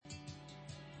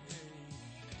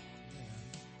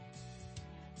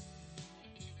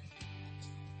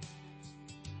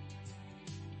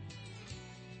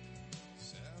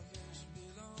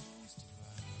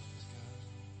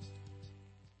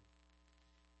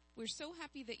We're so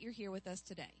happy that you're here with us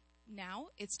today. Now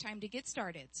it's time to get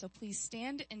started, so please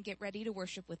stand and get ready to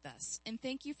worship with us. And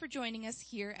thank you for joining us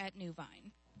here at New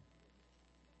Vine.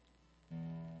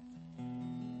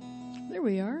 There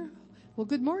we are. Well,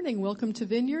 good morning. Welcome to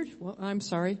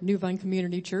New Vine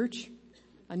Community Church.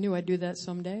 I knew I'd do that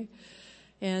someday.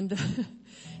 And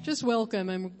just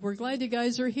welcome. We're glad you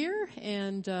guys are here.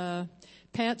 And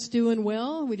Pat's doing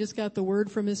well. We just got the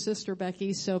word from his sister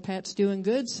Becky, so Pat's doing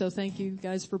good. So thank you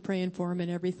guys for praying for him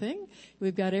and everything.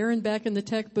 We've got Aaron back in the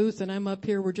tech booth, and I'm up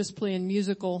here. We're just playing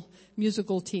musical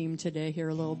team today here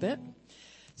a little bit.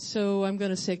 So I'm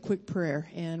going to say a quick prayer,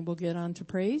 and we'll get on to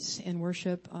praise and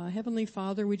worship. Heavenly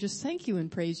Father, we just thank you and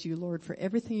praise you, Lord, for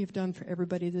everything you've done for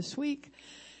everybody this week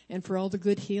and for all the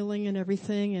good healing and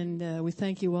everything. And we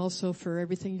thank you also for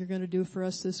everything you're going to do for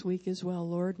us this week as well,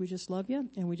 Lord. We just love you,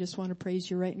 and we just want to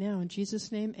praise you right now. In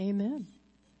Jesus' name, amen.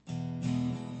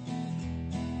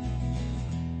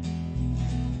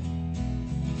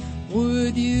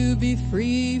 Would you be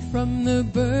free from the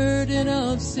burden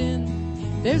of sin?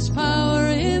 There's power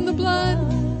in the blood,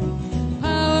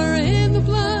 power in the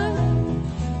blood.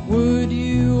 Would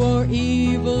you or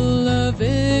evil a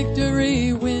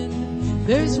victory win?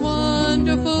 There's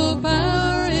wonderful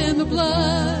power in the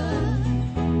blood.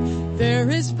 There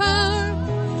is power,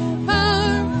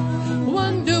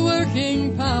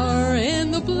 wonder-working power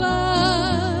in the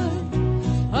blood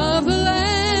of the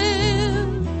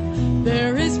Lamb.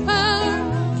 There is power,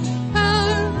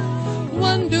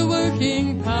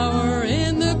 wonder-working power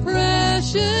in the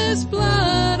precious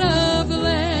blood of the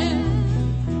Lamb.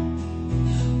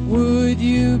 Would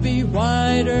you be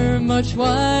whiter, much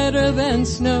whiter than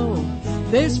snow?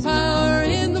 There's power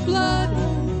in the blood,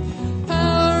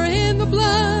 power in the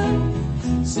blood.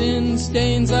 Sin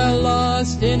stains are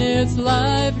lost in its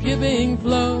life-giving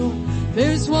flow.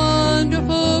 There's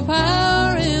wonderful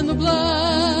power in the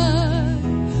blood.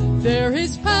 There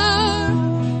is power,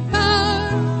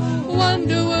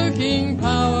 wonder-working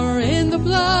power in the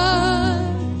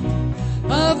blood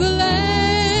of the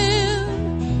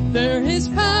Lamb. There is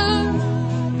power,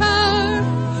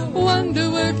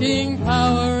 wonder-working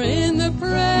power in the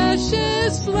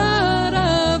precious blood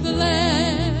of the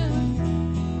Lamb.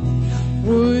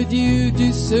 Would you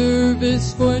do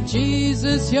service for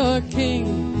Jesus your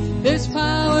King? There's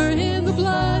power in the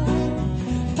blood,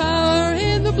 power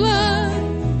in the blood.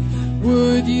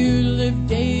 Would you live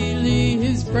daily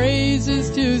his praises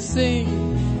to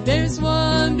sing? There's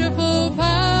wonderful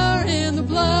power in the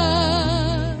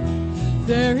blood.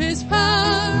 There is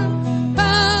power,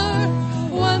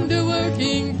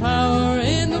 wonder-working power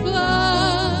in the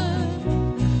blood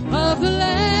of the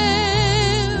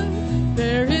Lamb.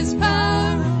 There is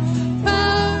power,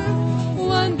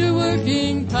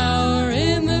 wonder-working power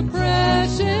in the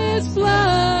precious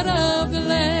blood of the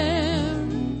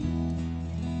Lamb.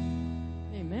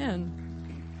 Amen.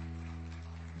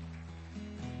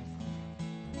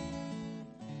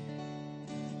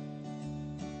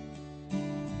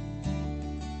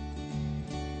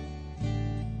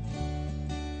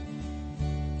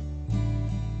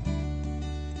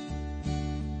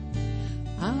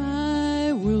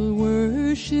 I will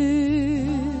worship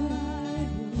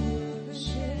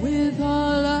with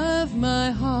all of my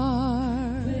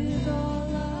heart,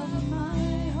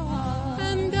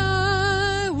 and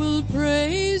I will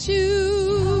praise you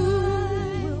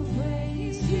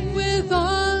with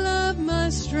all of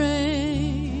my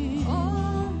strength.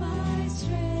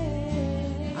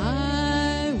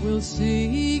 I will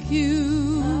seek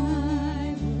you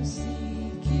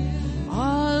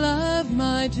all of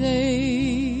my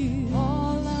days.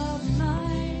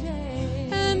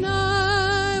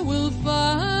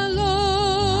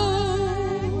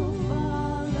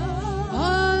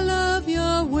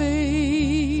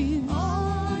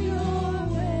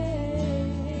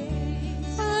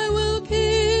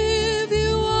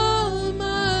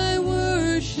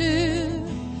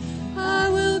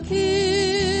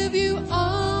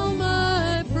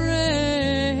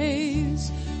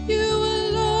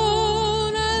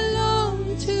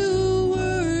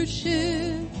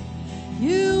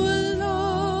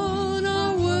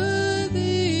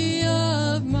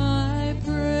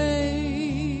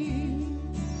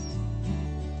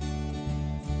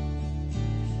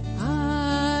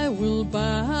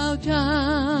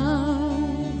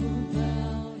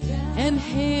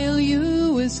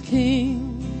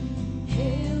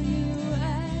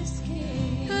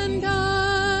 And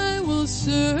I will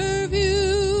serve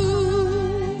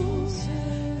you,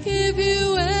 give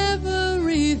you everything.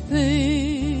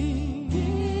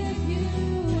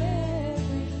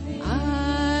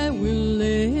 I will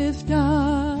lift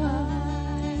up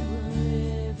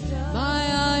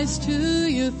my eyes to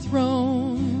your the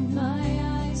throne. My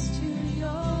eyes to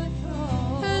your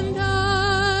throne. And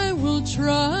I will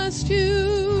trust you.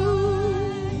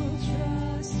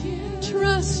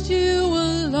 Trust you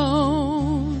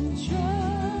alone.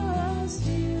 Trust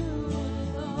you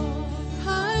alone.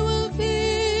 I will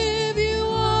give you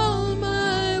all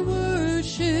my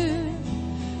worship.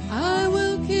 I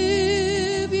will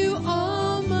give you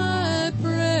all my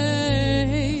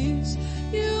praise.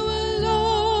 You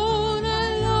alone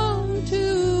I long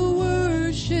to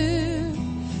worship.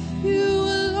 You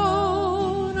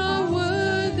alone are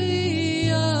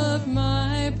worthy of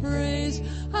my praise.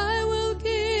 I will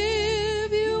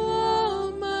give you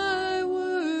all my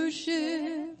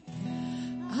worship.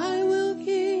 I will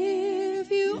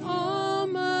give you all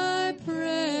my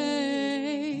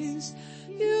praise.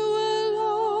 You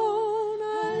alone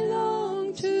I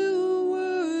long to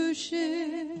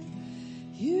worship.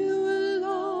 You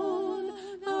alone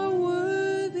are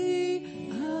worthy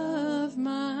of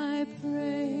my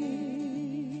praise.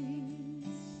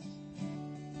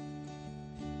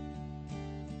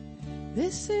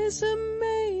 This is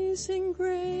amazing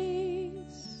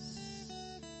grace.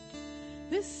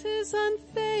 This is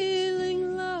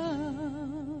unfailing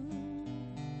love.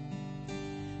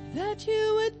 That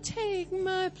you would take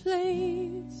my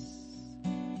place.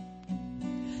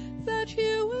 That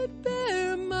you would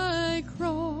bear my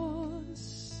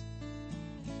cross.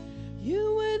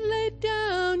 You would lay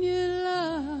down your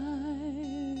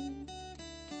life.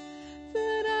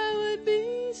 That I would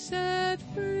be set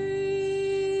free.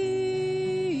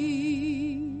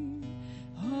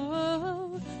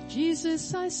 Oh,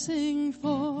 Jesus, I sing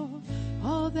for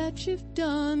all that you've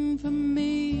done for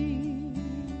me.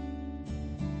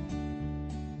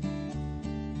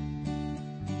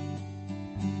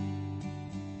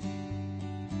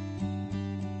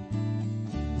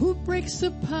 Who breaks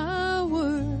the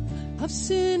power of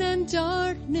sin and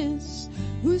darkness,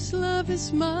 whose love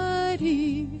is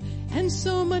mighty and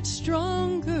so much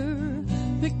stronger,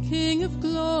 the King of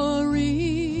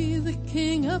glory, the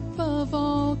King above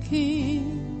all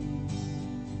kings,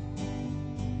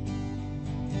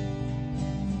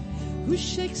 who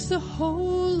shakes the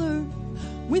whole earth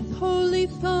with holy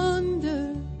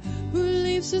thunder, who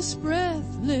leaves us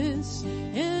breathless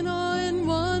in awe and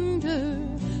wonder,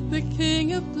 the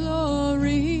King of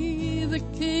glory, the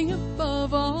King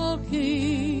above all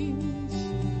kings.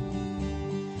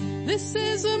 This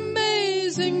is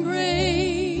amazing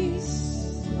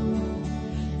grace.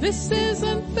 This is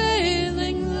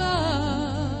unfailing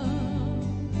love.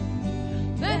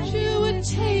 That you would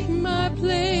take my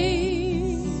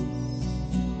place.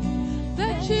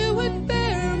 That you would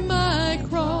bear my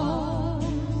cross.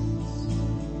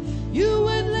 You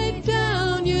would lay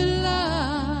down your life.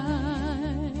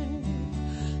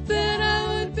 That I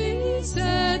would be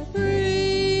set free.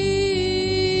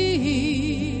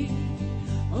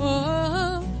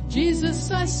 Oh,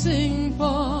 Jesus, I sing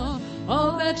for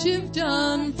all that you've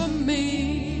done for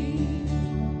me.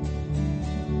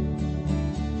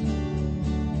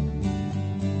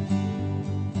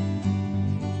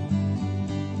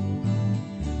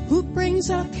 Who brings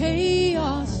our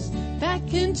chaos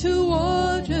back into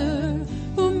order,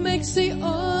 who makes the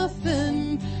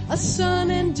orphan a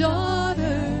son and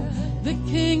daughter, the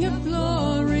King of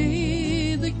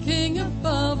glory, the King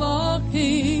above all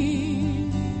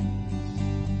kings,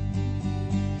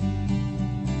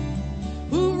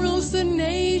 who rules the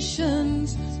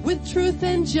nations with truth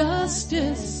and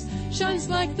justice, shines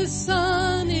like the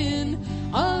sun in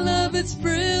all of its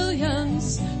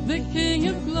brilliance, the King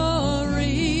of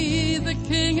glory, the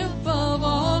King above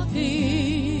all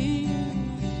kings.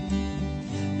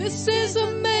 This is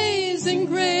amazing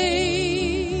grace.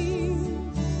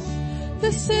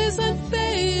 This is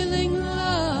unfailing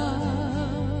love.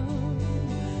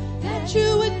 That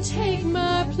you would take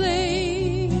my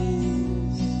place.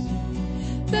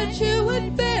 That you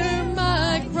would bear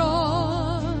my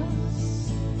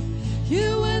cross.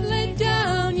 You would lay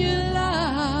down your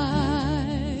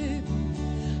life.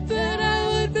 That I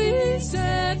would be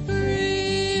set free.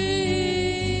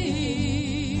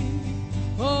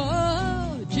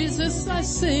 Oh, Jesus, I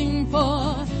sing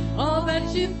for all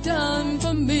that you've done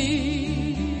for me.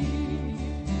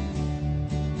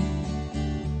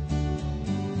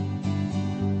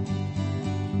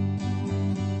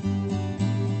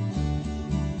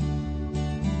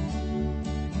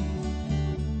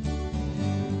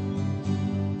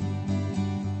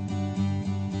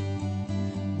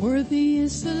 Worthy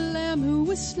is the Lamb who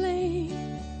was slain.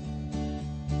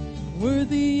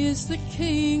 Worthy is the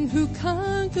King who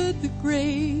conquered the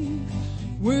grave.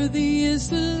 Worthy is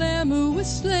the Lamb who was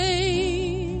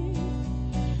slain.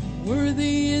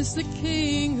 Worthy is the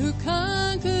King who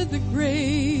conquered the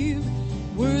grave.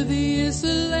 Worthy is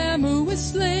the Lamb who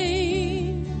was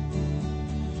slain.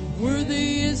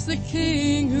 Worthy is the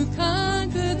King who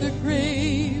conquered the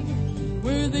grave.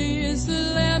 Worthy is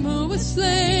the Lamb who was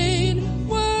slain.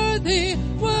 Worthy,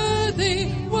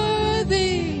 worthy,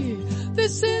 worthy.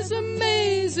 This is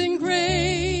amazing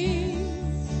grace.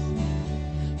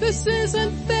 This is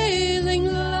unfailing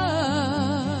love.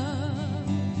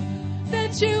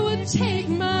 That you would take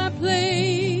my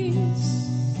place.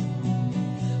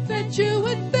 That you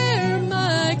would bear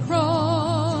my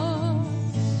cross.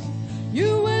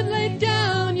 You would lay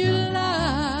down your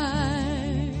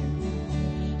life.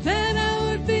 Then I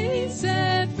would be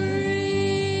set free.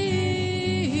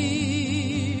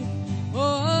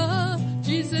 Oh,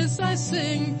 Jesus, I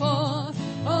sing for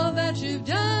all that you've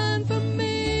done for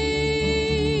me.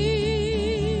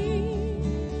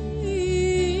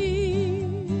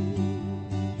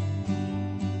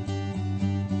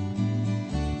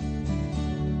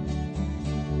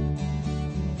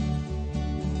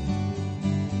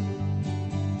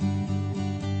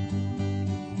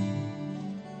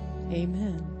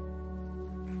 Amen.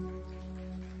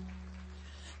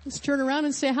 Let's turn around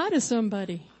and say hi to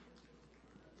somebody.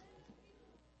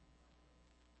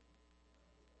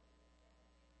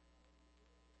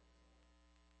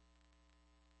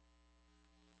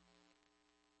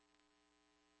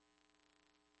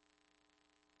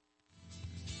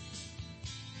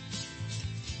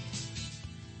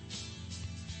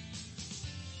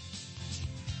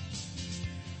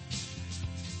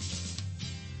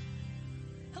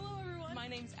 My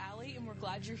name's Allie, and we're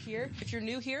glad you're here. If you're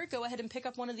new here, go ahead and pick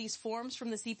up one of these forms from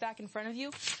the seat back in front of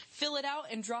you, fill it out,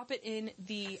 and drop it in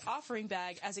the offering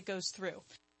bag as it goes through.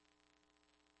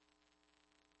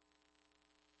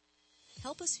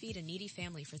 Help us feed a needy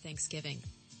family for Thanksgiving.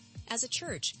 As a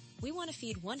church, we want to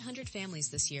feed 100 families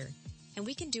this year, and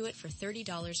we can do it for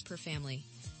 $30 per family.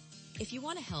 If you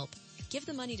want to help, give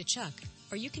the money to Chuck,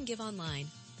 or you can give online.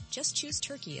 Just choose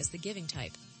turkey as the giving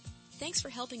type. Thanks for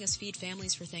helping us feed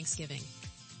families for Thanksgiving.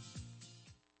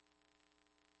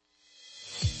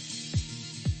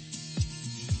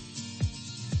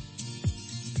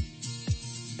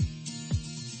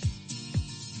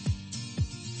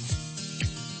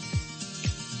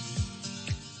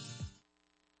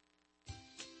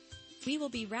 We will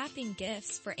be wrapping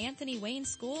gifts for Anthony Wayne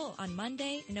School on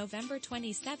Monday, November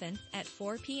 27th at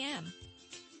 4 p.m.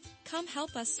 Come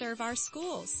help us serve our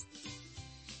schools.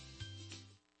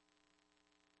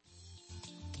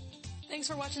 Thanks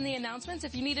for watching the announcements.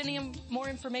 If you need any more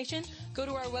information, go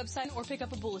to our website or pick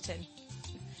up a bulletin.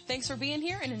 Thanks for being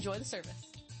here and enjoy the service.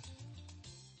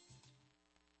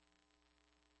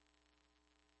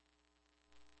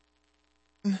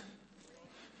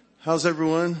 How's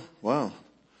everyone? Wow.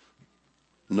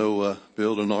 No,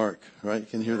 build an ark, right? You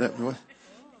can hear that, boy?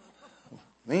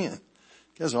 Man, you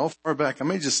guys are all far back. I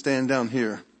may just stand down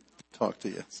here and talk to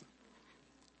you.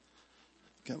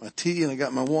 Got my tea and I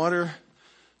got my water.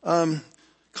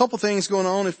 Couple things going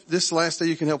on. If this is the last day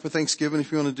you can help with Thanksgiving,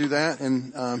 if you want to do that.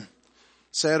 And,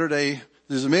 Saturday,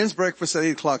 there's a men's breakfast at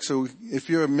 8:00. So if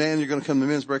you're a man, you're going to come to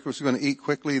the men's breakfast. We're going to eat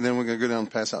quickly. Then we're going to go down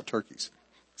and pass out turkeys.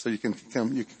 So you can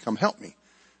come help me.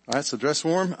 All right. So dress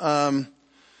warm.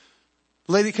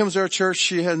 Lady comes to our church.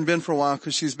 She hadn't been for a while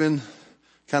because she's been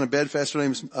kind of bedfast. Her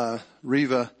name's,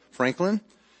 Reva Franklin.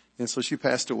 And so she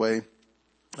passed away,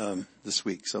 this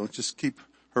week. So just keep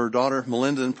her daughter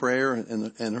Melinda in prayer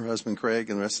and her husband Craig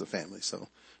and the rest of the family. So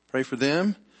pray for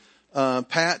them.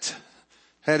 Pat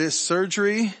had his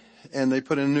surgery and they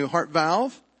put in a new heart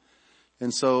valve.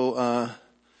 And so,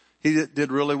 he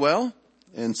did really well.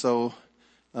 And so,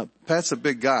 Pat's a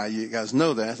big guy. You guys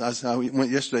know that. That's how he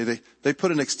went yesterday. They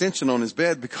put an extension on his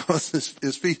bed because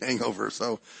his feet hang over.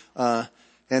 So,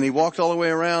 and he walked all the way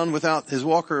around without his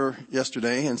walker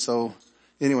yesterday. And so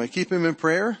anyway, keep him in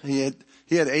prayer. He had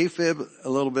AFib a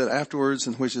little bit afterwards,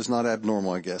 and which is not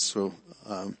abnormal, I guess. So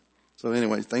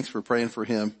anyway, thanks for praying for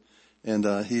him.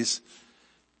 And, he's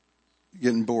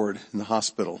getting bored in the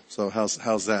hospital. So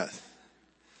how's that?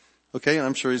 Okay. And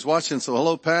I'm sure he's watching. So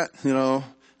hello, Pat.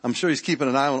 I'm sure he's keeping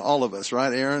an eye on all of us,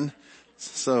 right, Aaron?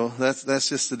 So that's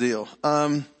just the deal.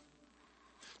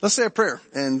 Let's say a prayer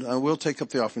and we'll take up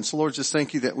the offering. So Lord, just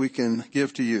thank you that we can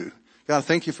give to you. God,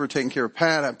 thank you for taking care of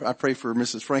Pat. I pray for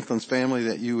Mrs. Franklin's family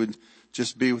that you would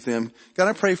just be with them. God,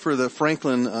 I pray for the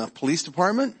Franklin Police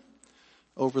Department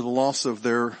over the loss of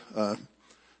their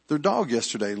dog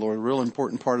yesterday, Lord, a real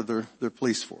important part of their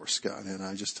police force, God. And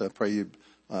I just pray you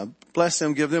bless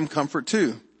them, give them comfort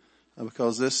too,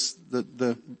 because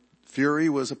the Fury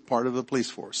was a part of the police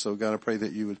force. So God, I pray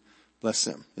that you would bless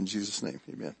them in Jesus' name.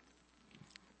 Amen.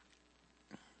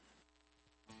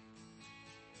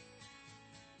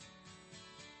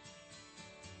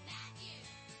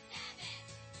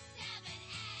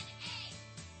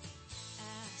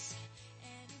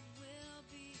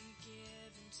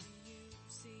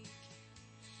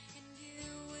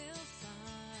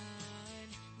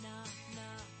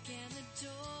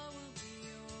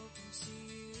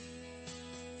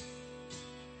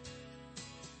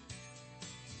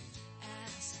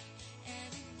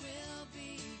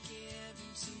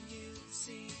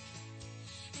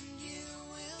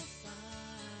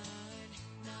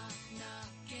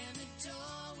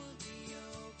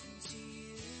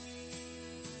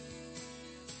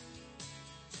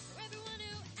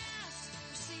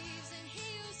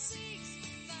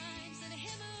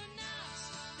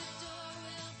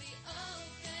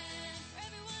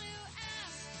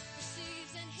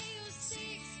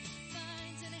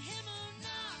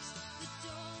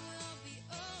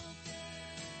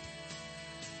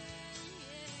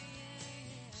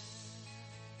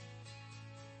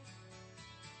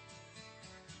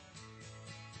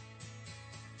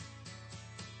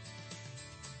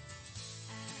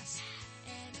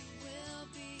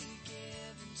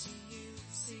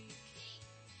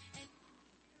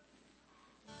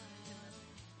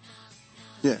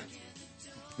 Yeah.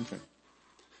 Okay.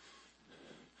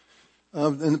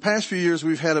 In the past few years,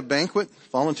 we've had a banquet,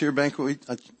 volunteer banquet.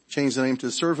 I changed the name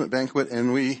to Servant Banquet,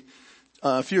 and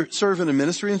if you're serving a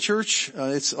ministry in church,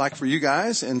 it's like for you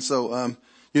guys, and so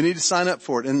you need to sign up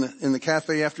for it. In the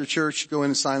cafe after church, go in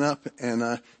and sign up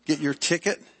and get your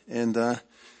ticket, and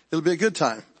it'll be a good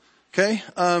time. Okay.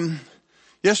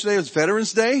 Yesterday was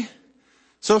Veterans Day,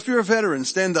 so if you're a veteran,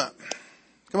 stand up.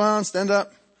 Come on, stand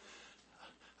up.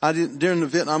 During the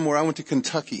Vietnam War, I went to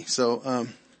Kentucky, so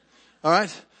all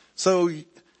right. So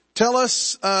tell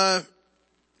us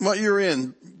what you're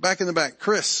in. Back in the back.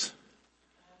 Chris.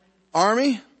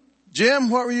 Army. Jim,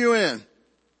 what were you in?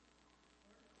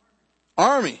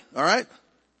 Army. All right.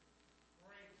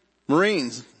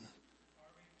 Marines.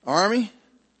 Army.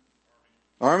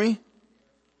 Army.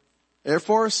 Air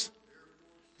Force.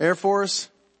 Air Force.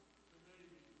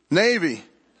 Navy.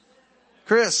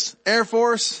 Chris. Air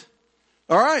Force.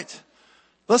 All right.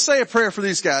 Let's say a prayer for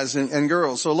these guys and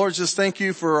girls. So Lord, just thank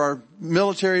you for our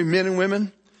military men and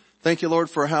women. Thank you, Lord,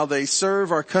 for how they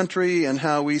serve our country and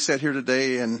how we sit here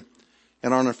today and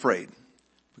aren't afraid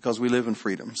because we live in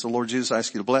freedom. So Lord Jesus, I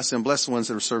ask you to bless them. Bless the ones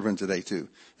that are serving today too.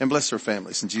 And bless their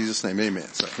families. In Jesus' name, amen.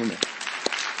 So, amen.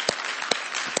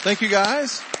 Thank you,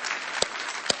 guys.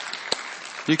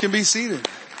 You can be seated.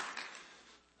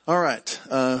 All right.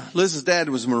 Liz's dad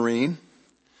was a Marine.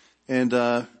 And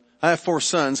I have 4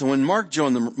 sons, and when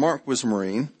Mark was a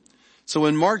Marine. So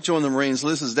when Mark joined the Marines,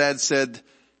 Liz's dad said,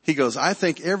 he goes, I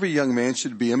think every young man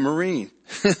should be a Marine.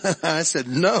 I said,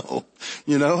 no,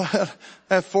 I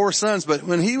have 4 sons, but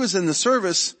when he was in the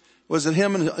service, was it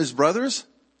him and his brothers?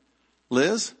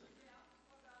 Liz?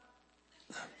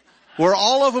 Were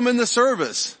all of them in the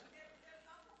service?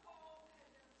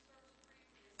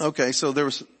 Okay, so there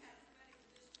was,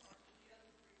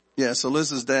 yeah, so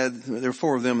Liz's dad, there were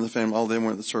 4 of them in the family. All of them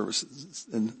were in the service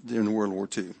during World War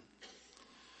II.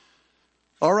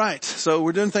 All right. So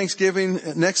we're doing Thanksgiving.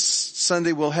 Next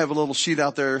Sunday, we'll have a little sheet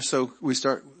out there. So we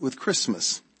start with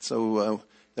Christmas. So,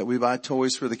 that we buy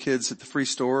toys for the kids at the free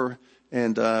store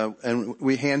and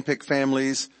we handpick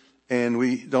families and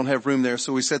we don't have room there.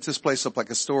 So we set this place up like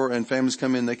a store and families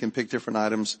come in, they can pick different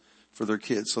items for their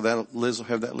kids. So Liz will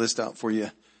have that list out for you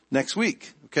next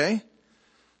week. Okay.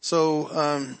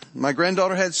 So, my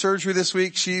granddaughter had surgery this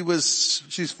week.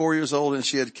 She's 4 years old and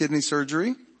she had kidney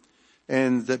surgery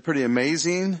and that's pretty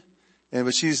amazing.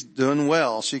 But she's doing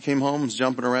well. She came home, was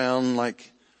jumping around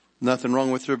like nothing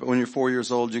wrong with her. But when you're 4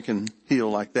 years old, you can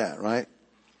heal like that, right?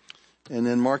 And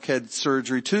then Mark had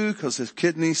surgery too because his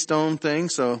kidney stone thing.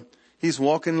 So he's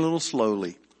walking a little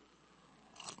slowly.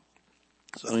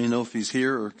 So I don't even know if he's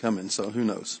here or coming. So who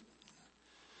knows?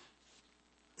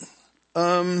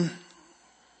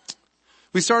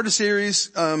 We started a series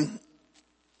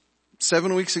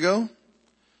 7 weeks ago.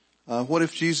 What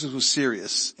if Jesus was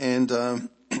serious? And the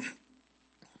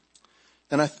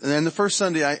first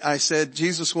Sunday I said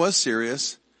Jesus was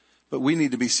serious, but we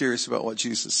need to be serious about what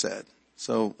Jesus said.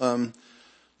 So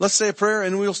let's say a prayer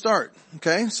and we'll start.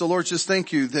 Okay? So Lord, just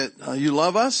thank you that you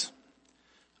love us,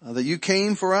 that you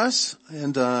came for us,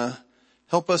 and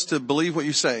help us to believe what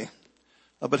you say.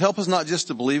 But help us not just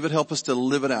to believe it, help us to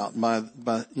live it out by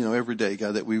every day,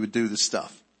 God, that we would do this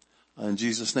stuff. In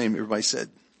Jesus' name, everybody said,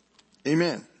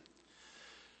 amen.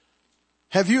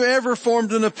 Have you ever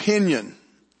formed an opinion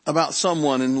about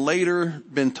someone and later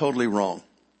been totally wrong?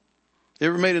 You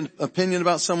ever made an opinion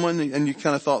about someone and you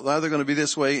kind of thought, well, they're going to be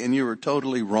this way and you were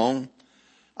totally wrong?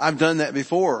 I've done that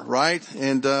before, right?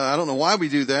 And I don't know why we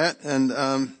do that.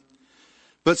 And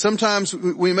but sometimes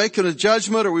we make a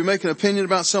judgment or we make an opinion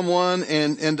about someone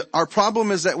and our problem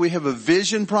is that we have a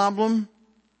vision problem.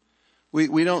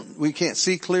 We can't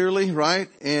see clearly, right?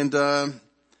 And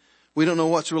we don't know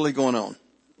what's really going on.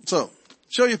 So,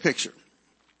 show you a picture.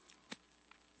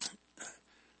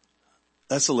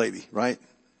 That's a lady, right?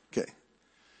 Okay.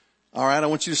 All right, I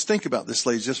want you to think about this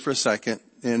lady just for a second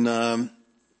and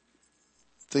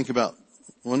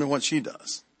wonder what she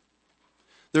does.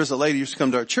 There's a lady who used to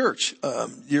come to our church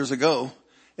years ago,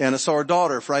 and I saw her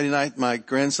daughter Friday night. My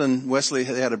grandson Wesley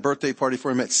had a birthday party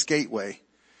for him at Skateway,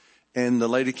 and the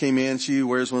lady came in. She's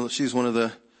one of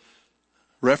the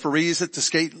referees at the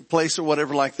skate place or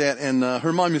whatever like that. And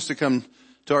her mom used to come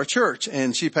to our church,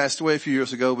 and she passed away a few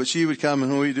years ago. But she would come,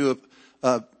 and when we do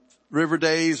a River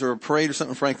Days or a parade or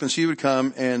something in Franklin, she would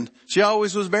come, and she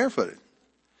always was barefooted,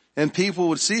 and people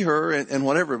would see her and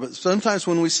whatever. But sometimes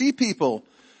when we see people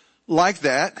like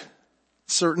that,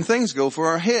 certain things go for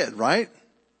our head, right?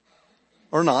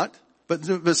 Or not.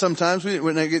 But sometimes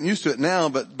we're not getting used to it now,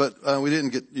 but we didn't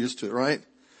get used to it, right?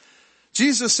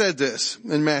 Jesus said this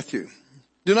in Matthew,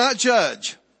 do not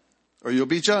judge or you'll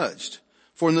be judged.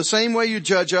 For in the same way you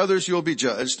judge others, you'll be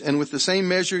judged, and with the same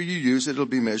measure you use, it'll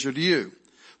be measured to you.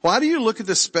 Why do you look at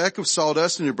the speck of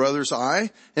sawdust in your brother's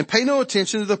eye and pay no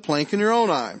attention to the plank in your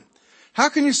own eye? How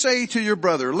can you say to your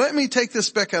brother, let me take the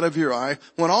speck out of your eye,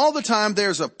 when all the time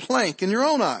there's a plank in your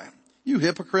own eye? You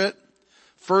hypocrite.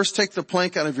 First take the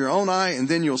plank out of your own eye, and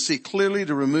then you'll see clearly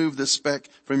to remove the speck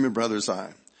from your brother's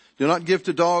eye. Do not give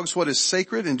to dogs what is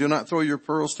sacred, and do not throw your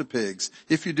pearls to pigs.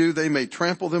 If you do, they may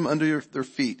trample them under their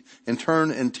feet and turn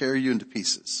and tear you into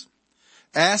pieces.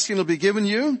 Ask and it'll be given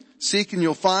you. Seek and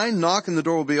you'll find. Knock and the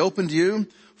door will be opened to you.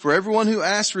 For everyone who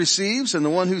asks receives, and the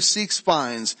one who seeks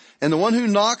finds. And the one who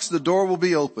knocks, the door will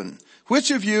be open. Which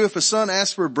of you, if a son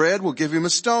asks for bread, will give him a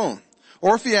stone?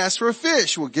 Or if he asks for a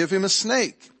fish, will give him a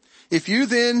snake? If you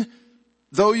then,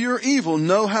 though you're evil,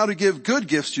 know how to give good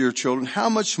gifts to your children, how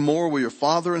much more will your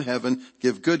Father in heaven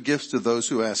give good gifts to those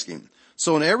who ask him?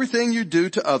 So in everything, do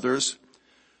to others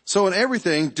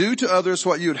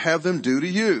what you would have them do to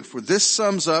you. For this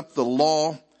sums up the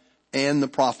law and the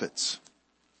prophets.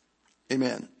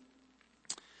 Amen.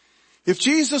 If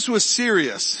Jesus was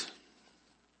serious,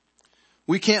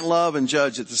 we can't love and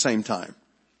judge at the same time.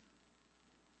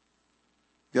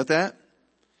 Got that?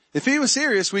 If he was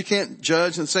serious, we can't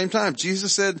judge at the same time.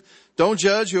 Jesus said, don't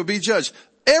judge, you'll be judged.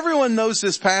 Everyone knows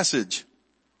this passage.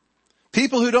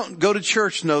 People who don't go to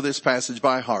church know this passage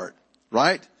by heart,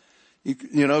 right?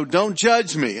 You know, don't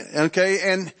judge me,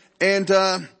 okay? And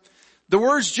the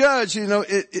words judge,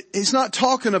 it's not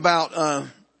talking about,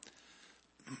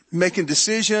 making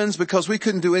decisions, because we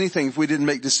couldn't do anything if we didn't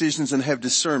make decisions and have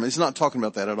discernment. He's not talking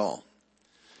about that at all.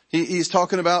 He's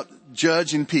talking about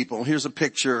judging people. Here's a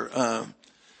picture,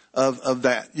 of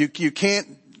that. You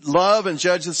can't love and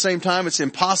judge at the same time. It's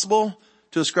impossible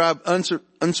to ascribe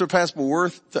unsurpassable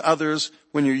worth to others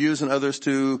when you're using others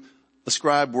to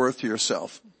ascribe worth to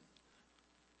yourself.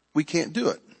 We can't do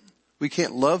it. We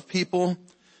can't love people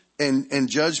and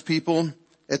judge people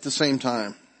at the same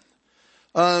time.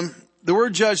 The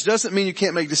word judge doesn't mean you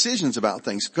can't make decisions about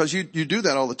things, because you do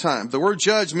that all the time. The word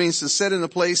judge means to set in the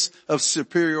place of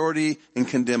superiority and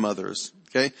condemn others.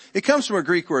 Okay. It comes from a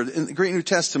Greek word. In the Greek New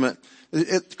Testament,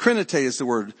 krenete is the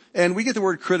word. And we get the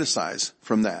word criticize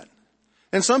from that.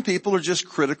 And some people are just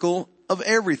critical of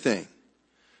everything.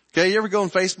 Okay. You ever go on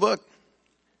Facebook?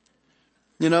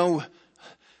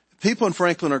 People in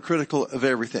Franklin are critical of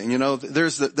everything.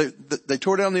 They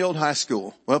tore down the old high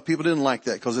school. Well, people didn't like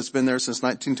that because it's been there since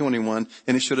 1921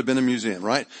 and it should have been a museum,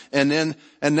 right? And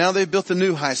now they've built a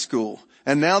new high school.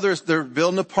 And now they're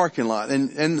building a parking lot.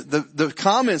 And the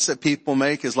comments that people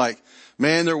make is like,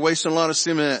 man, they're wasting a lot of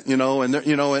cement,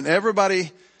 and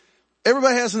everybody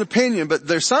has an opinion, but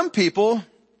there's some people,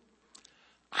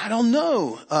 I don't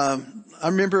know. I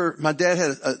remember my dad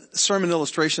had a sermon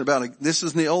illustration about this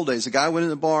is in the old days. A guy went in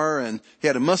the bar and he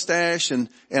had a mustache and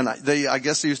I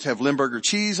guess they used to have Limburger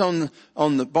cheese on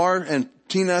the bar and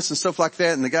peanuts and stuff like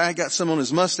that. And the guy got some on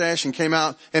his mustache and came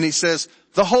out and he says,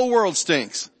 the whole world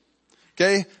stinks.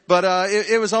 Okay. But,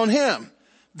 it was on him.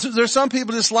 There's some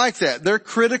people just like that. They're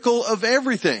critical of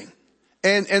everything.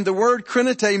 And the word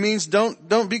krenete means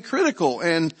don't be critical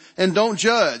and don't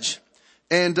judge.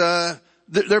 And,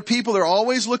 there are people that are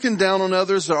always looking down on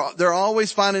others. They're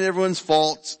always finding everyone's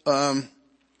faults.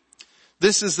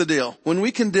 This is the deal. When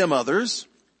we condemn others,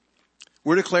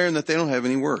 we're declaring that they don't have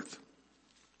any worth.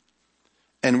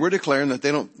 And we're declaring that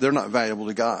they're not valuable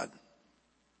to God.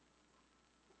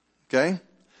 Okay?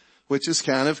 Which is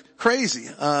kind of crazy.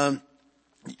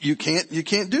 You can't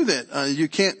do that. You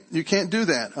can't do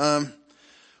that.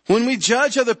 When we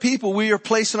judge other people, we are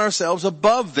placing ourselves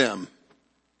above them.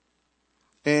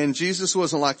 And Jesus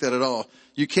wasn't like that at all.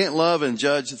 You can't love and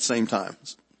judge at the same time.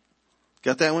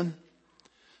 Got that one?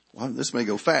 Well, this may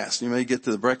go fast. You may get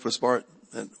to the breakfast bar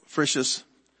at Frisch's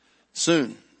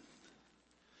soon.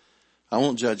 I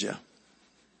won't judge you.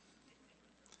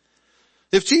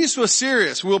 If Jesus was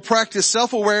serious, we'll practice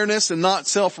self-awareness and not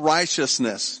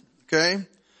self-righteousness. Okay?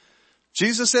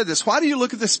 Jesus said this, why do you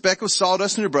look at the speck of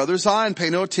sawdust in your brother's eye and pay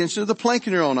no attention to the plank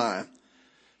in your own eye?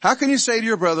 How can you say to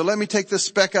your brother, let me take this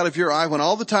speck out of your eye when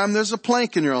all the time there's a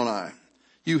plank in your own eye?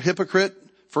 You hypocrite,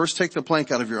 first take the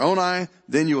plank out of your own eye,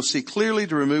 then you will see clearly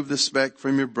to remove the speck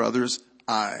from your brother's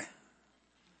eye.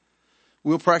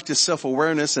 We'll practice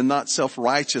self-awareness and not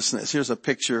self-righteousness. Here's a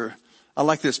picture. I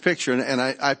like this picture, and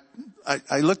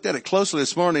I looked at it closely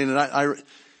this morning, and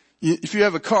if you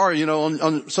have a car,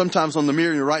 sometimes on the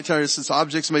mirror, your right tire says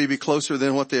objects may be closer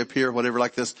than what they appear, whatever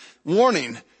like this.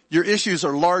 Warning. Your issues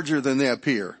are larger than they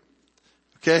appear.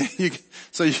 Okay?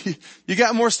 You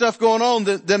got more stuff going on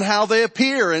than how they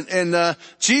appear. And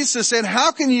Jesus said,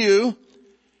 how can you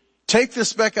take the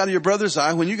speck out of your brother's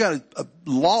eye when you got a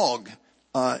log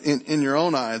in your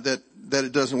own eye that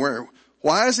it doesn't wear?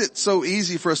 Why is it so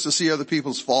easy for us to see other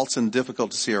people's faults and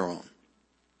difficult to see our own?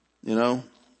 You know,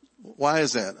 why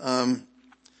is that?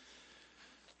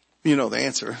 You know the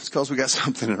answer. It's because we got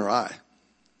something in our eye.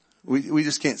 We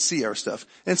just can't see our stuff.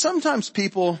 And sometimes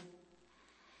people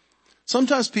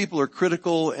are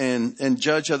critical and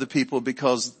judge other people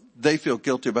because they feel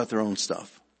guilty about their own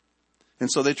stuff.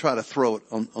 And so they try to throw it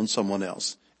on someone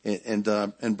else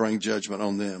and bring judgment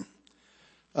on them.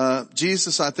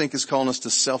 Jesus, I think, is calling us to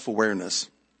self-awareness,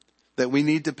 that we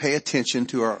need to pay attention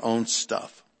to our own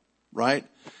stuff, right?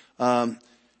 And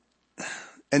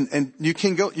you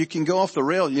can go off the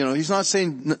rail. You know, he's not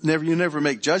saying you never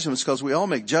make judgments, because we all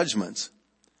make judgments.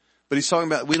 But he's talking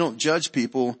about we don't judge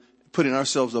people, putting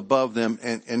ourselves above them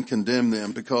and condemn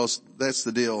them, because that's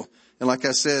the deal. And like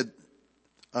I said,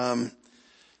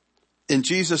 in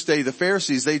Jesus' day, the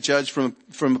Pharisees, they judged from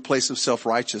a place of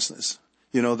self-righteousness.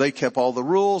 You know, they kept all the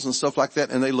rules and stuff like that,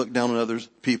 and they looked down on other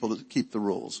people that keep the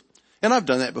rules. And I've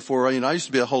done that before. You know, I used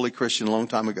to be a holy Christian a long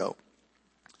time ago.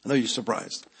 I know you're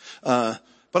surprised. But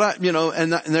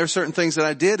and there are certain things that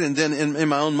I did, and then in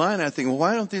my own mind I think, well,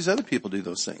 why don't these other people do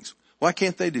those things? Why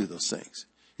can't they do those things?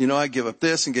 You know, I give up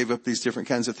this and gave up these different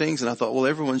kinds of things, and I thought, well,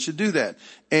 everyone should do that.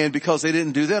 And because they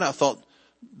didn't do that, I thought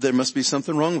there must be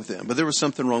something wrong with them. But there was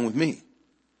something wrong with me.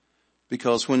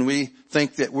 Because when we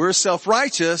think that we're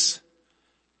self-righteous,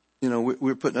 you know,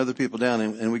 we're putting other people down,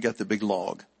 and we got the big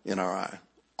log in our eye.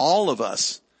 All of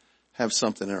us have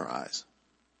something in our eyes.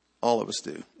 All of us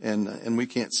do. And we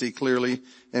can't see clearly,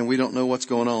 and we don't know what's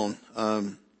going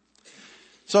on.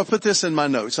 So I put this in my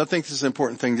notes. I think this is an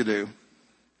important thing to do.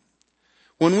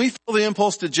 When we feel the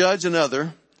impulse to judge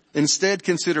another, instead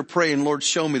consider praying, Lord,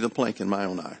 show me the plank in my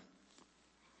own eye.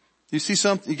 You see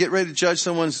something, you get ready to judge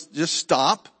someone, just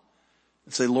stop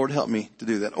and say, Lord, help me to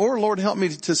do that. Or Lord, help me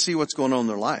to see what's going on in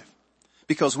their life.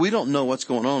 Because we don't know what's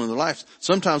going on in their lives.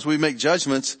 Sometimes we make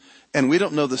judgments and we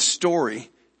don't know the story,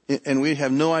 and we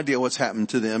have no idea what's happened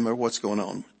to them or what's going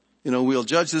on. You know, we'll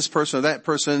judge this person or that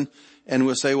person, and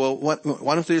we'll say, well, why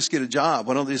don't they just get a job?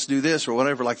 Why don't they just do this or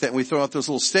whatever like that? And we throw out those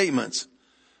little statements.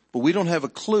 But we don't have a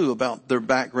clue about their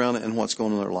background and what's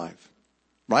going on in their life.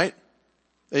 Right?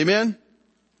 Amen?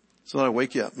 So that'll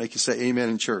wake you up, make you say amen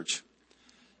in church.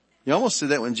 You almost said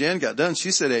that when Jan got done.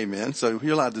 She said amen, so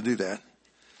you're allowed to do that.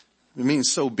 It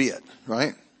means so be it,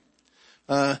 right?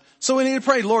 So we need to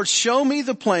pray, Lord, show me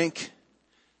the plank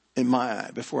in my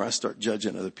eye before I start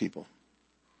judging other people.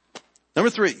 Number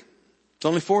 3. It's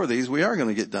only 4 of these. We are going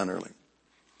to get done early.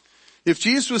 If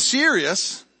Jesus was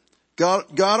serious,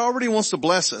 God already wants to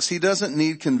bless us. He doesn't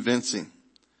need convincing.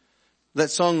 That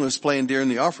song that was playing during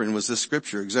the offering was this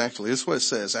scripture exactly. This is what it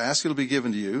says. Ask, it'll be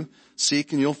given to you.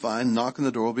 Seek and you'll find. Knock and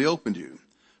the door will be opened to you.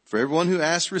 For everyone who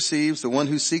asks receives. The one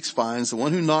who seeks finds. The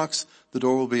one who knocks, the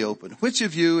door will be opened. Which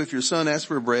of you, if your son asks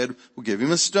for bread, will give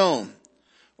him a stone?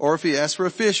 Or if he asks for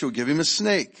a fish, will give him a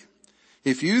snake?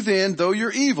 If you then, though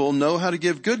you're evil, know how to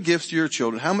give good gifts to your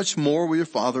children, how much more will your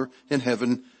Father in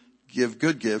heaven give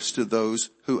good gifts to those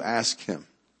who ask him?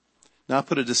 Now I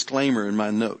put a disclaimer in my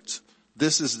notes.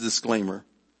 This is a disclaimer.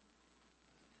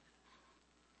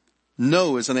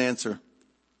 No is an answer.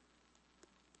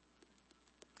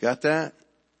 Got that?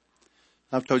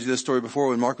 I've told you this story before.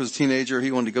 When Mark was a teenager,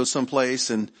 he wanted to go someplace,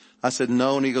 and I said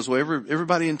no, and he goes, well,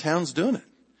 everybody in town's doing it.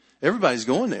 Everybody's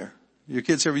going there. Your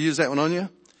kids ever use that one on you?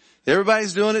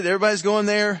 Everybody's doing it. Everybody's going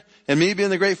there. And me being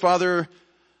the great father,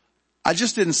 I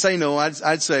just didn't say no.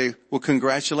 I'd say, well,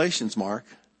 congratulations, Mark.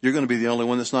 You're going to be the only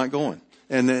one that's not going.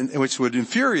 And then, which would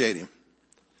infuriate him.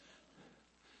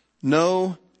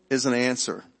 No is an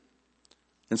answer.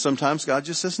 And sometimes God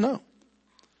just says no.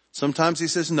 Sometimes he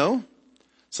says no.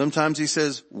 Sometimes he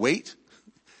says wait.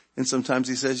 And sometimes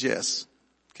he says yes.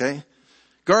 Okay.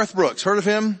 Garth Brooks, heard of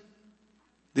him?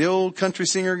 The old country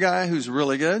singer guy who's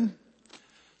really good.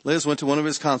 Liz went to one of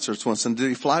his concerts once, and did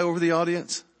he fly over the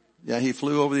audience? Yeah, he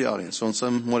flew over the audience on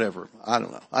some whatever. I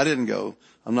don't know. I didn't go.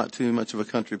 I'm not too much of a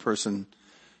country person.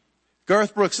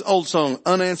 Garth Brooks' old song,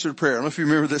 Unanswered Prayer. I don't know if you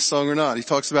remember this song or not. He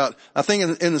talks about, I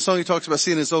think in the song he talks about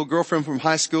seeing his old girlfriend from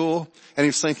high school, and he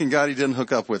was thanking God he didn't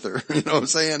hook up with her. You know what I'm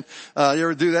saying? You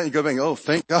ever do that and you go back, oh,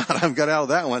 thank God I've got out of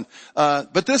that one.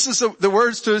 But this is the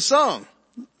words to his song.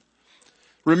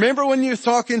 Remember when you're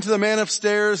talking to the man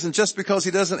upstairs, and just because he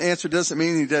doesn't answer doesn't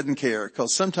mean he doesn't care,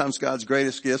 because sometimes God's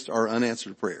greatest gifts are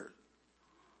unanswered prayers.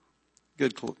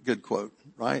 Good quote,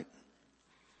 right?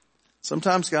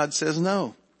 Sometimes God says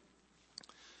no.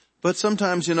 But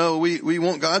sometimes, you know, we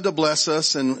want God to bless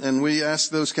us, and we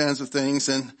ask those kinds of things,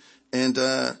 and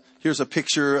here's a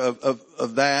picture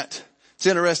of that. It's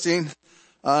interesting.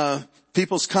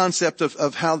 People's concept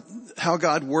of how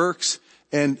God works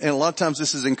And a lot of times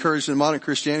this is encouraged in modern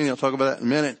Christianity. I'll talk about that in a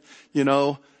minute.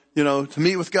 To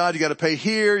meet with God, you got to pay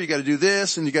here, you got to do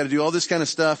this, and you got to do all this kind of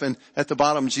stuff. And at the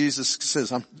bottom, Jesus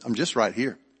says, I'm just right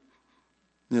here.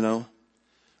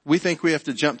 We think we have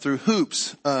to jump through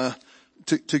hoops,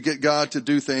 to get God to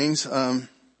do things.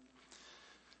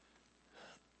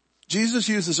 Jesus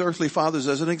uses earthly fathers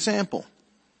as an example.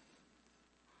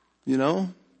 Have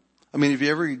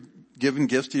you ever given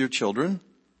gifts to your children?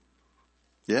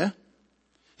 Yeah?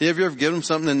 Have you ever given them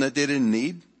something that they didn't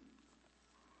need?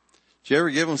 Did you ever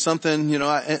give them something,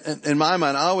 in my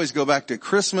mind, I always go back to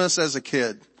Christmas as a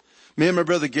kid. Me and my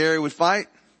brother Gary would fight,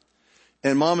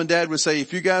 and Mom and Dad would say,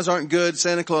 if you guys aren't good,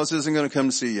 Santa Claus isn't going to come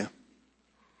to see you.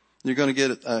 You're going to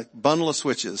get a bundle of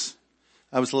switches.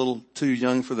 I was a little too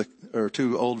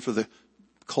old for the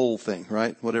coal thing,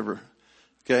 right? Whatever.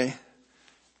 Okay.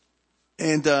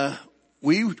 And,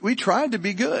 we tried to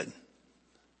be good,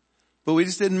 but we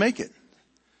just didn't make it.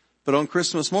 But on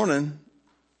Christmas morning,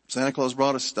 Santa Claus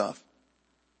brought us stuff,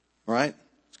 right?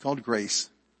 It's called grace.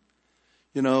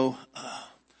 You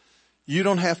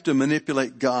don't have to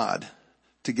manipulate God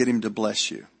to get him to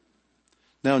bless you.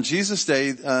 Now in Jesus'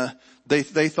 day,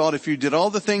 they thought if you did all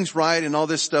the things right and all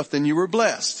this stuff, then you were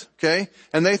blessed. Okay.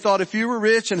 And they thought if you were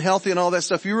rich and healthy and all that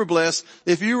stuff, you were blessed.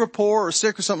 If you were poor or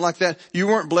sick or something like that, you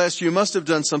weren't blessed. You must have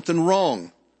done something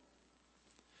wrong.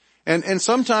 And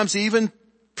sometimes even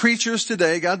preachers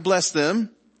today, God bless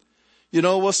them,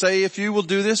 will say if you will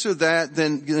do this or that,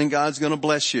 then God's going to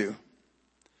bless you.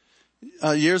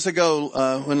 Years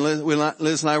ago, when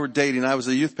Liz and I were dating, I was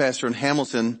a youth pastor in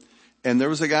Hamilton. And there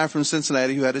was a guy from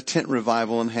Cincinnati who had a tent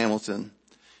revival in Hamilton.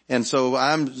 And so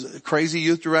I'm a crazy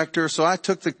youth director, so I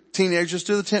took the teenagers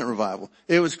to the tent revival.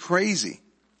 It was crazy.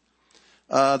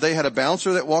 They had a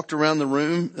bouncer that walked around the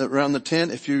room, around the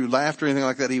tent. If you laughed or anything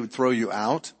like that, he would throw you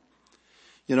out.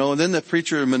 And then the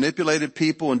preacher manipulated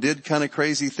people and did kind of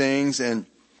crazy things and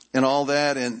all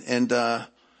that. And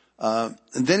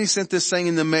then he sent this thing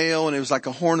in the mail, and it was like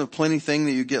a Horn of Plenty thing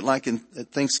that you get like at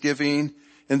Thanksgiving.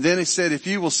 And then he said, if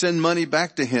you will send money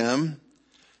back to him,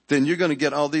 then you're going to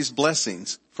get all these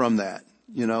blessings from that,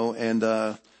 and,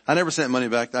 I never sent money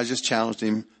back. I just challenged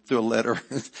him through a letter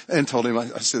and told him, I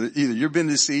said, either you've been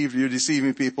deceived, you're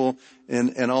deceiving people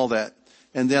and all that.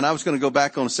 And then I was going to go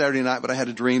back on a Saturday night, but I had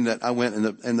a dream that I went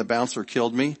and the bouncer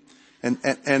killed me. And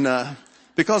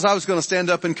because I was going to stand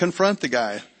up and confront the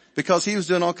guy because he was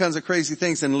doing all kinds of crazy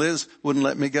things, and Liz wouldn't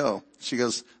let me go. She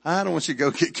goes, I don't want you to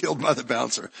go get killed by the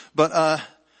bouncer. But,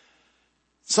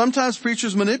 sometimes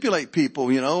preachers manipulate people,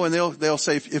 and they'll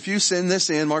say, if you send this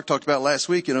in, Mark talked about last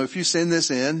week, if you send this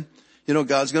in,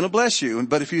 God's going to bless you.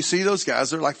 But if you see those guys,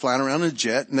 they're like flying around in a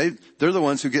jet, and they're the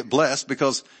ones who get blessed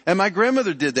and my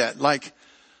grandmother did that.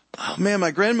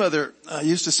 My grandmother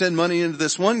used to send money into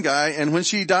this one guy, and when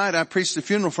she died, I preached the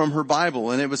funeral from her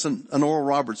Bible, and it was an Oral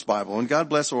Roberts Bible. And God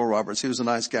bless Oral Roberts. He was a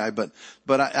nice guy, but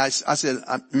I said,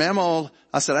 Mamaw,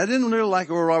 I didn't really like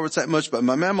Oral Roberts that much, but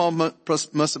my Mamaw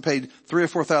must have paid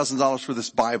 $3,000 or $4,000 for this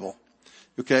Bible.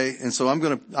 Okay. And so I'm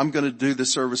going to do the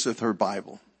service with her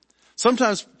Bible.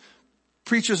 Sometimes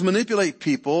preachers manipulate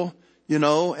people,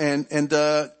 and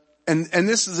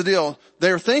this is the deal.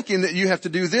 They're thinking that you have to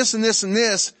do this and this and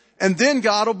this, and then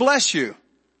God will bless you.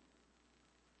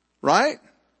 Right?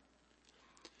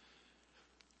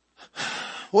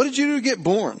 What did you do to get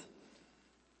born?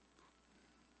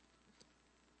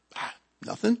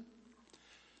 Nothing.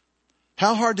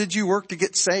 How hard did you work to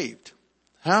get saved?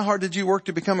 How hard did you work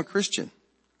to become a Christian?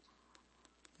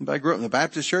 I grew up in the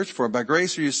Baptist church. For by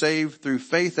grace are you saved through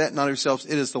faith, that not of yourselves.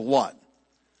 It is the what?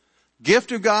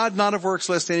 Gift of God, not of works,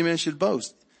 lest any man should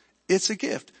boast. It's a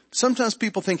gift. Sometimes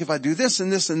people think if I do this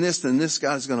and this and this, then this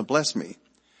God is going to bless me.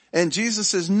 And Jesus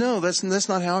says, no, that's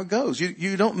not how it goes.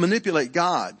 You don't manipulate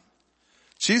God.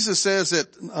 Jesus says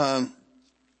it,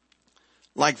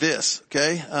 like this,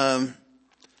 okay?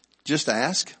 Just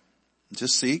ask,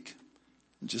 just seek,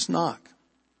 just knock.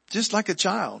 Just like a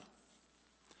child.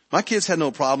 My kids had no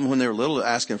problem when they were little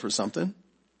asking for something.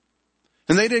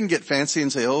 And they didn't get fancy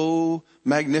and say, oh,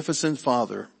 magnificent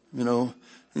Father, the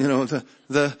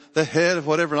head of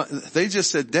whatever. They just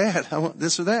said, Dad, I want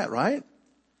this or that, right?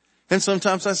 And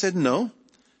sometimes I said no.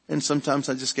 And sometimes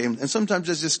I just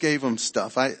gave them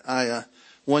stuff. I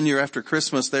one year after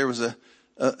Christmas, there was a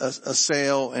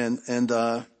sale and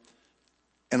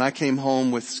I came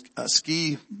home with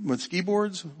ski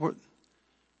boards. What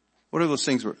are those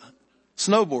things?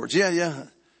 Snowboards. Yeah.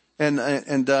 And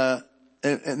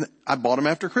I bought them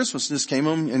after Christmas and just came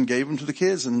home and gave them to the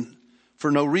kids and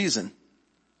for no reason.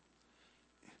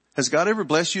 Has God ever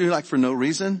blessed you for no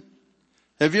reason?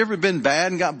 Have you ever been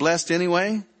bad and got blessed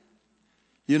anyway?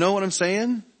 You know what I'm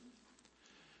saying?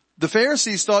 The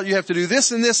Pharisees thought you have to do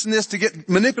this and this and this to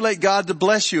manipulate God to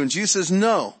bless you. And Jesus says,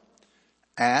 no.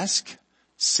 Ask,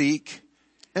 seek,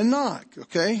 and knock.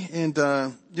 Okay? And,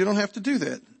 you don't have to do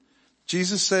that.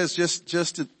 Jesus says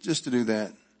just to do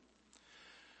that.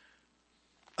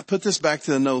 I put this back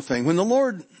to the no thing. When the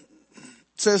Lord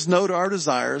says no to our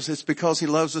desires, it's because he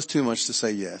loves us too much to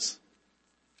say yes.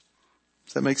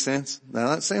 Does that make sense? Now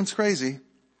that sounds crazy,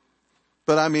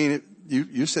 but I mean,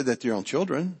 you said that to your own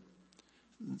children.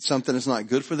 Something is not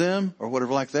good for them or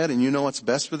whatever like that, and you know what's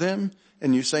best for them,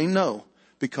 and you say no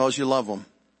because you love them,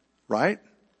 right?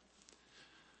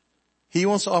 He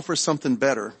wants to offer something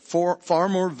better, far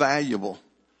more valuable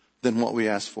than what we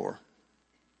ask for.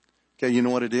 Okay, you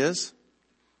know what it is?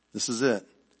 This is it.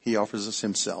 He offers us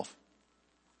himself.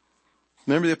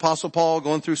 Remember the Apostle Paul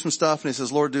going through some stuff and he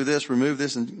says, Lord, do this, remove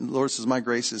this. And the Lord says, my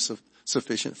grace is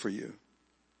sufficient for you.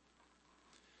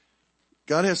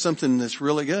 God has something that's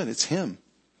really good. It's him.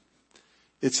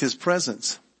 It's his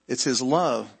presence. It's his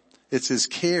love. It's his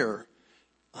care.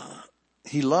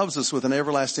 He loves us with an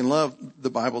everlasting love. The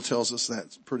Bible tells us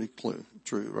that's pretty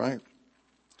true, right?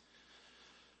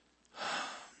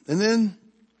 And then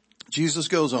Jesus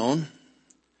goes on.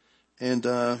 And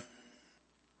the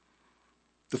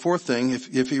fourth thing,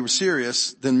 if he were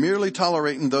serious, then merely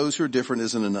tolerating those who are different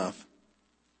isn't enough.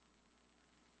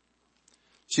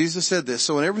 Jesus said this,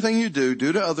 so in everything you do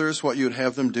to others what you would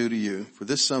have them do to you. For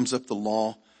this sums up the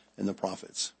law and the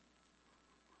prophets.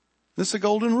 This is a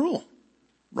golden rule,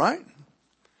 right?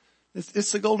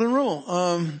 It's the golden rule.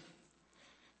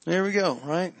 There we go,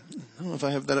 right? I don't know if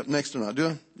I have that up next or not. Do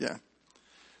I? Yeah.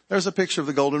 There's a picture of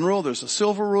the golden rule. There's a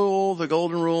silver rule, the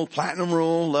golden rule, platinum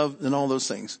rule, love, and all those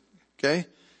things. Okay?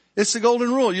 It's the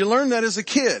golden rule. You learn that as a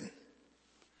kid.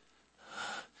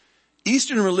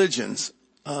 Eastern religions,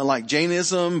 like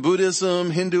Jainism,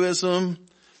 Buddhism, Hinduism,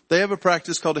 they have a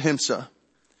practice called ahimsa.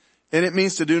 And it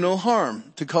means to do no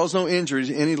harm, to cause no injury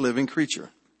to any living creature.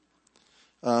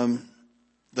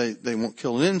 They won't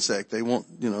kill an insect. They won't,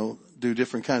 do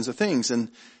different kinds of things. And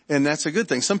that's a good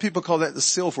thing. Some people call that the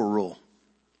silver rule.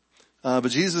 But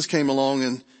Jesus came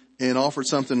along and offered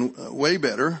something way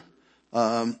better.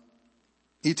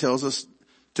 He tells us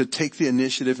to take the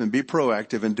initiative and be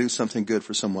proactive and do something good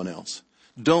for someone else.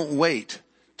 Don't wait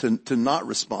to not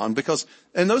respond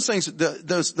and those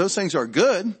things are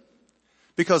good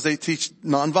because they teach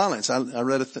nonviolence. I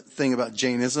read a thing about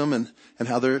Jainism and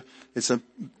how it's a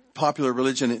popular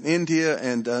religion in India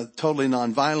and totally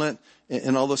nonviolent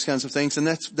and all those kinds of things. And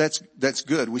that's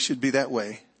good. We should be that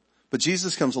way. But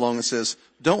Jesus comes along and says,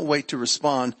 don't wait to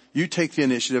respond. You take the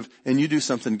initiative and you do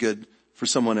something good for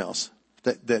someone else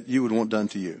that you would want done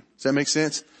to you. Does that make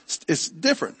sense? It's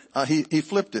different. He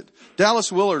flipped it.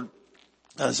 Dallas Willard,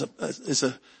 as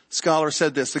a scholar,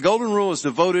 said this: the golden rule is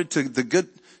devoted to the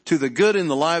good in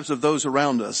the lives of those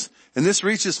around us. And this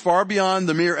reaches far beyond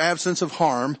the mere absence of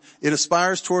harm. It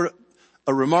aspires toward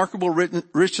a remarkable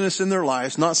richness in their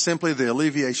lives, not simply the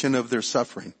alleviation of their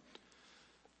suffering.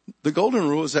 The golden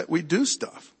rule is that we do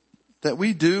stuff, that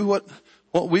we do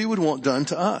what we would want done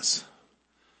to us,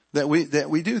 that we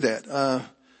do that,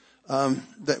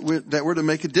 that we're to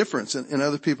make a difference in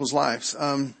other people's lives.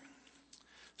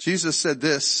 Jesus said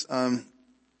this,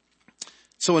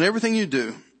 so in everything you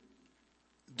do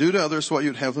to others what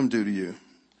you'd have them do to you.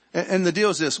 And the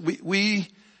deal is this, we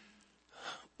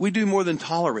do more than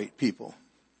tolerate people.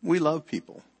 We love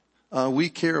people. We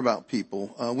care about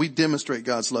people. We demonstrate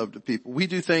God's love to people. We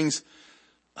do things,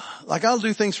 like I'll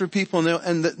do things for people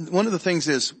one of the things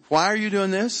is, why are you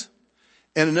doing this?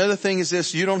 And another thing is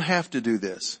this, you don't have to do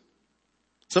this.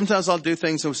 Sometimes I'll do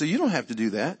things that will say, you don't have to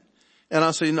do that. And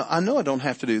I'll say, no, I know I don't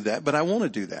have to do that, but I want to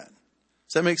do that.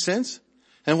 Does that make sense?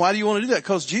 And why do you want to do that?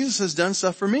 Because Jesus has done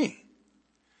stuff for me.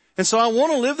 And so I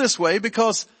want to live this way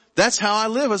because that's how I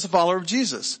live as a follower of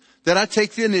Jesus. That I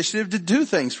take the initiative to do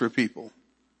things for people.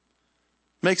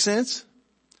 Make sense?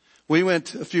 A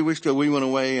few weeks ago, we went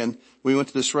away and we went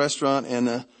to this restaurant and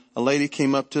a lady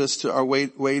came up to us, to our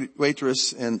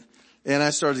waitress, and I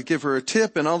started to give her a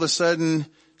tip, and all of a sudden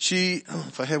I don't know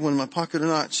if I had one in my pocket or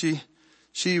not,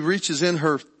 she reaches in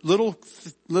her little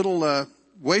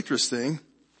waitress thing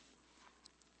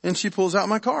and she pulls out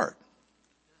my card.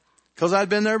 Cause I'd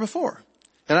been there before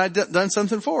and I'd done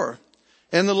something for her.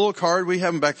 And the little card, we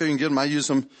have them back there, you can get them, I use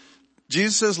them.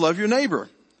 Jesus says, love your neighbor.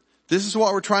 This is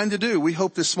what we're trying to do. We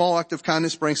hope this small act of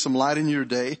kindness brings some light into your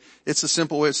day. It's a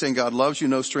simple way of saying God loves you,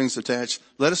 no strings attached.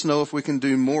 Let us know if we can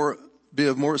be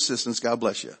of more assistance. God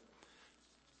bless you.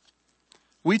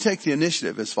 We take the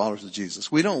initiative as followers of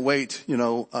Jesus. We don't wait,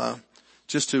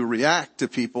 just to react to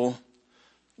people.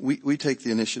 We take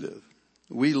the initiative.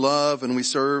 We love and we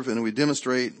serve and we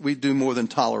demonstrate. We do more than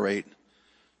tolerate.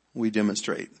 We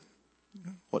demonstrate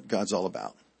what God's all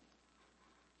about.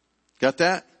 Got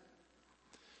that?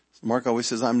 Mark always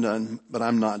says, I'm done, but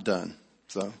I'm not done.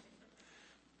 So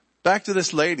back to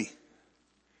this lady,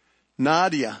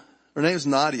 Nadia. Her name's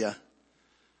Nadia.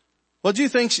 What do you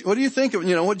think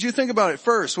about it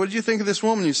first? What did you think of this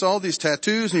woman? You saw these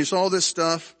tattoos and you saw this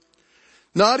stuff.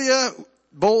 Nadia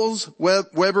Bowles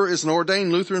Weber is an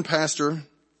ordained Lutheran pastor.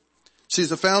 She's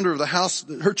the founder of the house.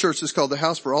 Her church is called the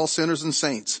House for All Sinners and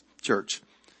Saints Church.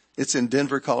 It's in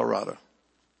Denver, Colorado.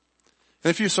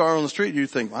 And if you saw her on the street, you'd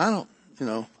think, well,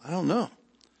 I don't know.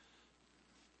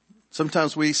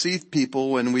 Sometimes we see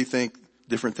people and we think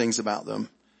different things about them,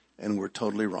 and we're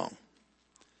totally wrong.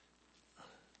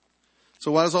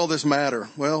 So why does all this matter?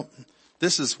 Well,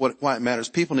 this is why it matters.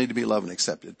 People need to be loved and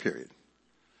accepted, period.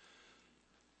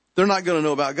 They're not going to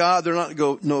know about God. They're not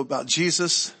going to know about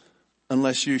Jesus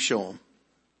unless you show them,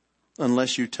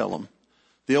 unless you tell them.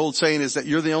 The old saying is that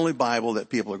you're the only Bible that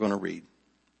people are going to read.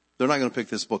 They're not going to pick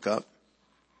this book up.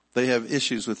 They have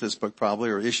issues with this book probably,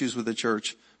 or issues with the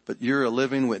church, but you're a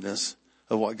living witness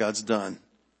of what God's done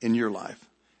in your life,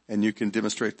 and you can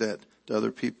demonstrate that to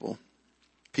other people.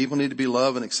 People need to be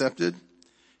loved and accepted,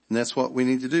 and that's what we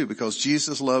need to do, because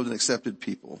Jesus loved and accepted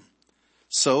people.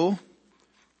 So,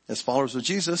 as followers of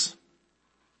Jesus,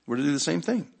 we're to do the same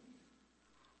thing.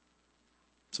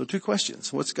 So 2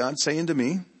 questions. What's God saying to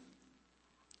me?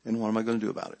 And what am I going to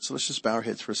do about it? So let's just bow our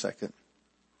heads for a second.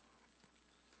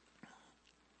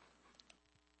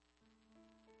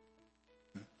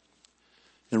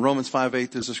 In Romans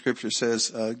 5:8, there's a scripture that says,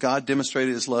 God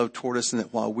demonstrated his love toward us in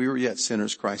that while we were yet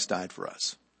sinners, Christ died for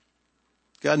us.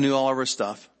 God knew all of our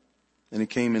stuff, and he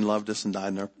came and loved us and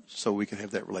died so we could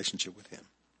have that relationship with him.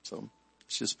 So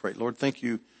let's just pray. Lord, thank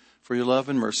you for your love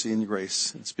and mercy and your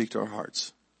grace, and speak to our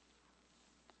hearts.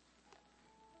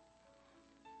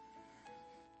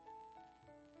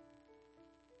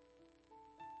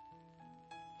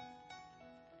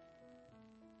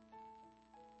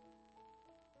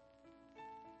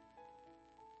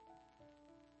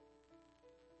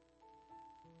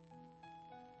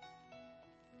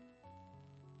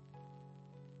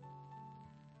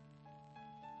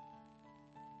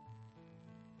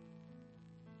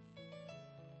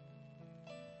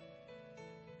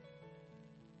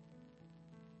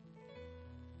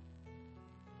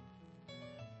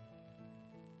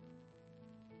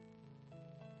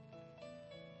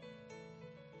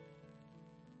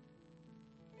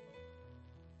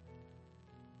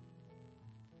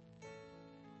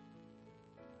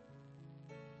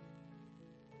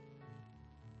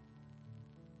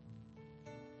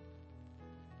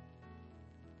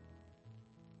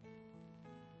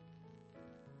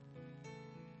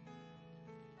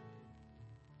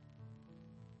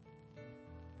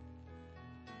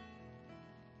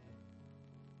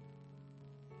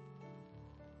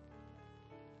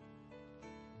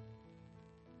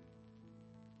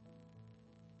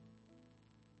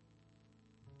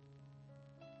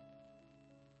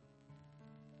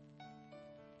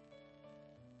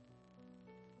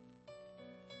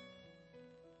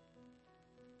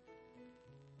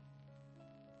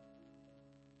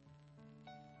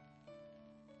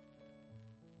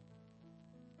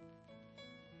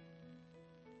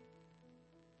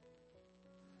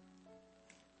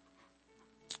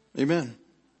 Amen.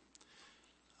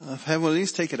 Have one of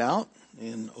these, take it out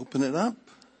and open it up.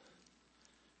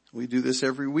 We do this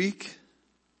every week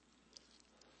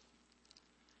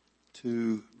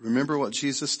to remember what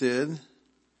Jesus did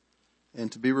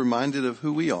and to be reminded of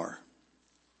who we are,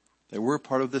 that we're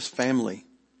part of this family.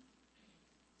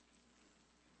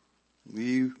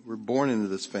 We were born into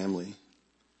this family.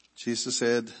 Jesus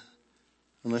said,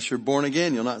 unless you're born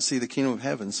again, you'll not see the kingdom of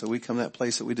heaven. So we come to that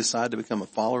place that we decide to become a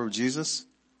follower of Jesus.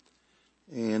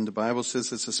 And the Bible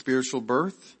says it's a spiritual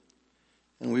birth,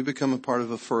 and we become a part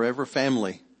of a forever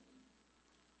family.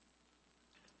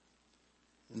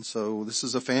 And so this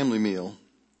is a family meal.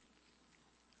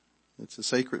 It's a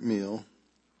sacred meal.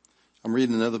 I'm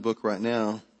reading another book right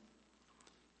now,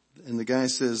 and the guy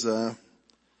says that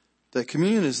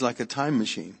communion is like a time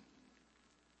machine.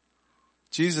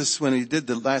 Jesus, when he did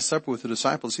the Last Supper with the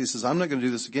disciples, he says, I'm not going to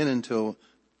do this again until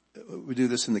we do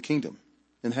this in the kingdom,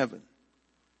 in heaven.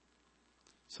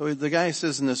 So the guy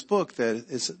says in this book that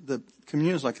the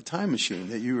communion is like a time machine,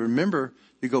 that you remember,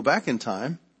 you go back in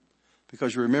time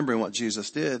because you're remembering what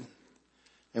Jesus did.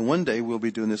 And one day we'll be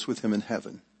doing this with him in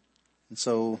heaven. And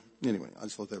so anyway, I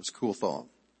just thought that was a cool thought.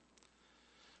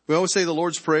 We always say the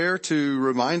Lord's Prayer to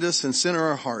remind us and center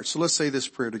our hearts. So let's say this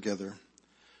prayer together.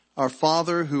 Our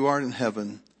Father who art in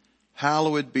heaven,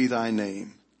 hallowed be thy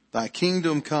name. Thy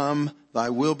kingdom come, thy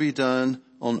will be done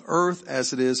on earth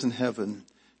as it is in heaven.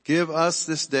 Give us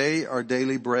this day our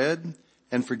daily bread,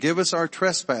 and forgive us our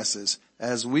trespasses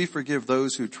as we forgive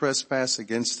those who trespass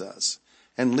against us.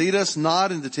 And lead us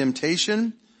not into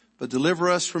temptation, but deliver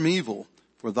us from evil.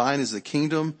 For thine is the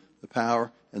kingdom, the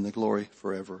power, and the glory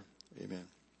forever. Amen.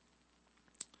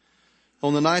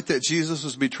 On the night that Jesus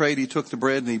was betrayed, he took the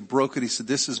bread and he broke it. He said,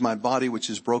 this is my body which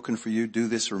is broken for you. Do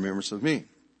this in remembrance of me.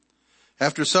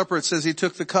 After supper, it says he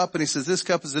took the cup and he says, this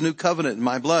cup is the new covenant in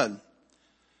my blood.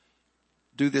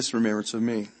 Do this in remembrance of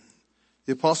me.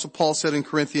 The Apostle Paul said in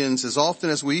Corinthians, as often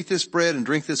as we eat this bread and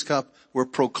drink this cup, we're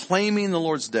proclaiming the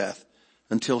Lord's death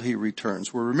until he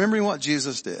returns. We're remembering what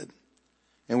Jesus did,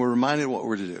 and we're reminded what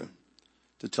we're to do,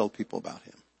 to tell people about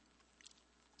him.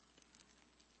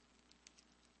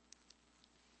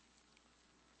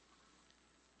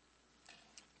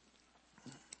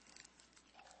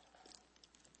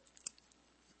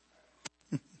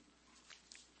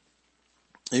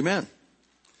 Amen.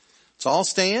 So all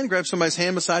stand, grab somebody's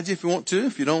hand beside you if you want to.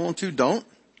 If you don't want to, don't.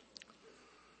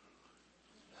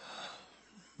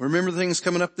 Remember things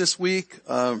coming up this week.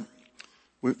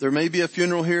 There may be a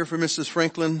funeral here for Mrs.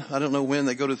 Franklin. I don't know when.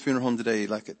 They go to the funeral home today,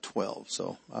 like at 12.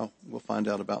 So we'll find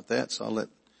out about that. So I'll let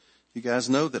you guys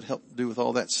know that help do with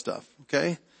all that stuff.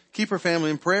 Okay. Keep her family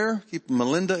in prayer. Keep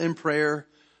Melinda in prayer,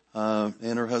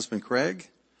 and her husband Craig.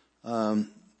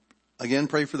 Again,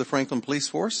 pray for the Franklin Police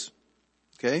Force.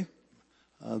 Okay.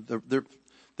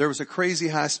 There was a crazy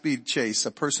high-speed chase.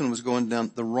 A person was going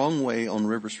down the wrong way on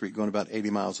River Street, going about 80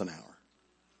 miles an hour.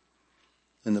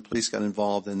 And the police got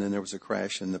involved, and then there was a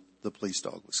crash, and the police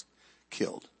dog was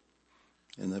killed.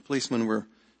 And the policemen were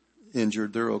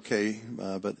injured. They're okay.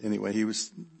 But anyway, he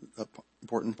was an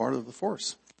important part of the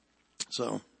force.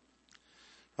 So,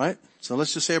 right? So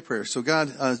let's just say a prayer. So God,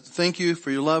 thank you for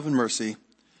your love and mercy.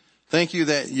 Thank you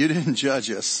that you didn't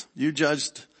judge us. You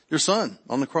judged your son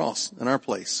on the cross in our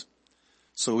place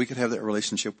so we could have that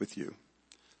relationship with you.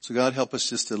 So God, help us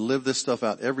just to live this stuff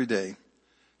out every day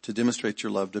to demonstrate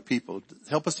your love to people.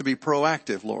 Help us to be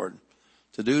proactive, Lord,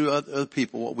 to do to other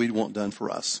people what we want done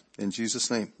for us. In Jesus'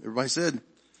 name. Everybody said,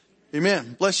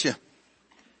 amen. Bless you.